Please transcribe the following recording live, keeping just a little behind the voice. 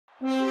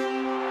I'm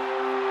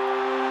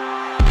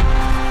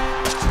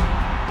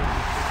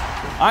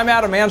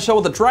Adam Anshow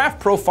with a draft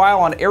profile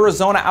on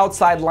Arizona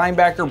outside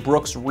linebacker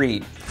Brooks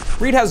Reed.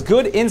 Reed has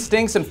good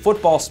instincts and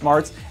football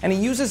smarts, and he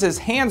uses his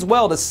hands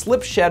well to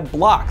slip shed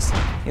blocks.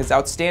 He has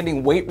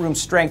outstanding weight room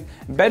strength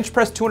and bench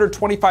pressed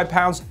 225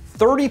 pounds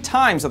 30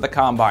 times at the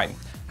combine.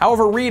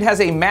 However, Reed has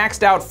a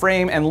maxed out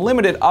frame and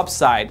limited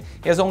upside.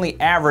 He has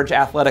only average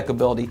athletic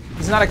ability.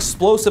 He's not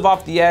explosive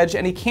off the edge,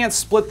 and he can't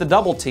split the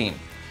double team.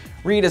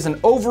 Reed is an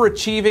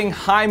overachieving,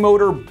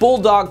 high-motor,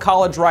 bulldog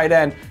college right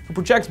end who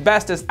projects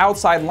best as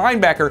outside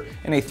linebacker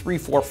in a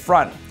 3-4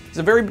 front. He's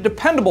a very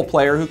dependable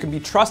player who can be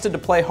trusted to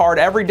play hard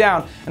every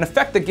down and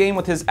affect the game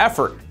with his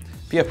effort.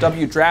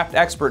 PFW draft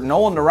expert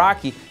Nolan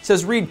Naraki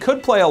says Reed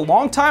could play a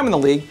long time in the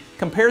league,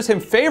 compares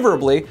him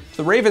favorably to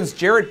the Ravens'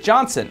 Jarrett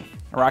Johnson.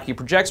 Naraki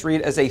projects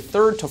Reed as a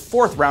 3rd to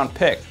 4th round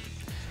pick.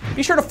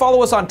 Be sure to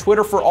follow us on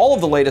Twitter for all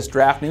of the latest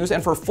draft news,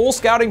 and for full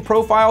scouting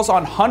profiles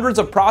on hundreds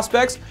of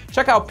prospects,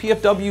 check out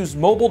PFW's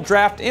Mobile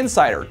Draft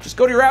Insider. Just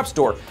go to your app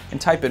store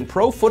and type in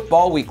Pro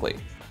Football Weekly.